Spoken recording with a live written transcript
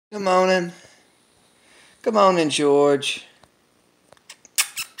Good morning. Good morning, George.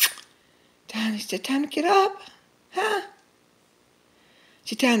 Is it time to get up? Huh?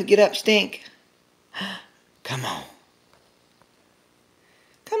 Is it time to get up, Stink? Come on.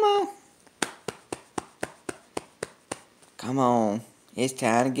 Come on. Come on. It's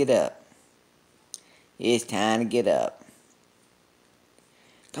time to get up. It's time to get up.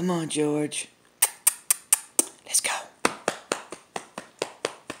 Come on, George. Let's go.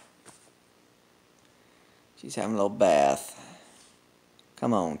 She's having a little bath.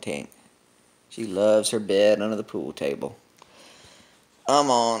 Come on, Tink. She loves her bed under the pool table.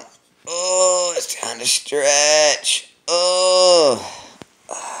 Come on. Oh, it's time to stretch. Oh,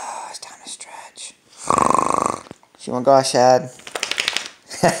 it's time to stretch. She want to go outside?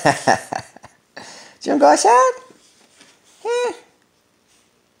 She want to go outside? Yeah.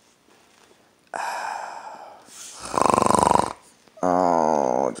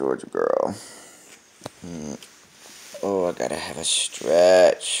 Oh, Georgia girl. Oh, I gotta have a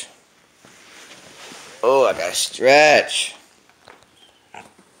stretch. Oh, I gotta stretch.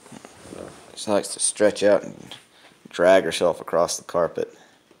 She likes to stretch out and drag herself across the carpet.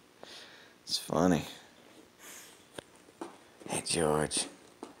 It's funny. Hey, George.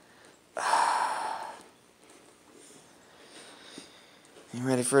 You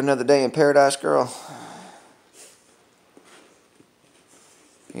ready for another day in paradise, girl?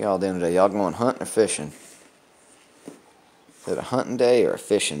 Y'all doing today? Y'all going hunting or fishing? Is it a hunting day or a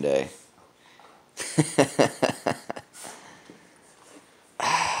fishing day?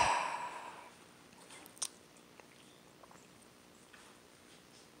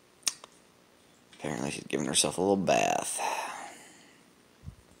 Apparently she's giving herself a little bath.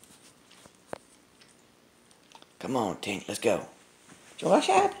 Come on, Tink, let's go. Do you want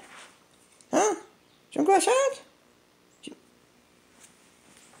to go outside? Huh? Do you want to go outside? Do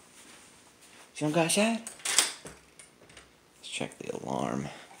you want to go outside? Let's check the alarm.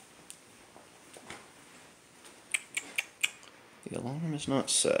 The alarm is not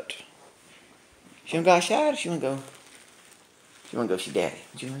set. She want to go outside or she want to go? She want to go see Daddy.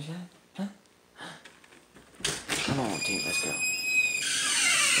 Do you want to go outside? Huh? Come on, Tink, let's go.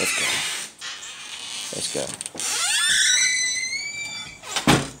 Let's go. Let's go.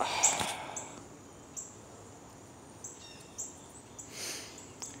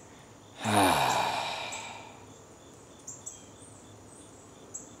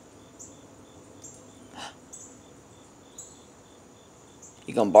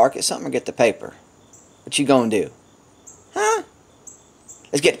 You gonna bark at something or get the paper? What you gonna do? Huh?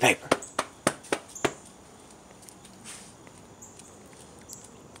 Let's get the paper.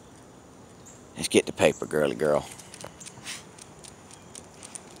 Let's get the paper, girly girl.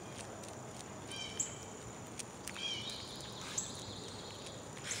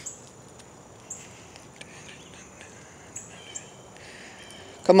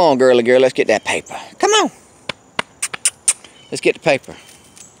 Come on, girly girl, let's get that paper. Come on. Let's get the paper.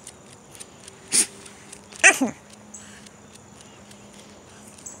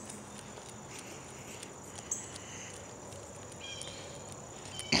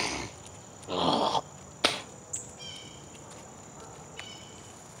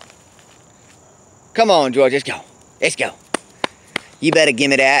 Come on, George, let's go. Let's go. You better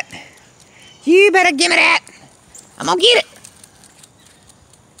gimme that. You better gimme that. I'm gonna get it.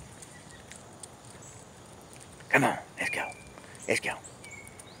 Come on, let's go. Let's go.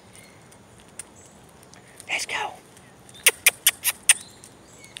 Let's go.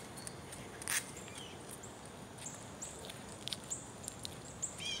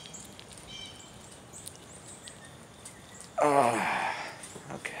 Oh,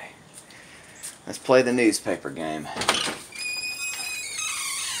 okay. Let's play the newspaper game.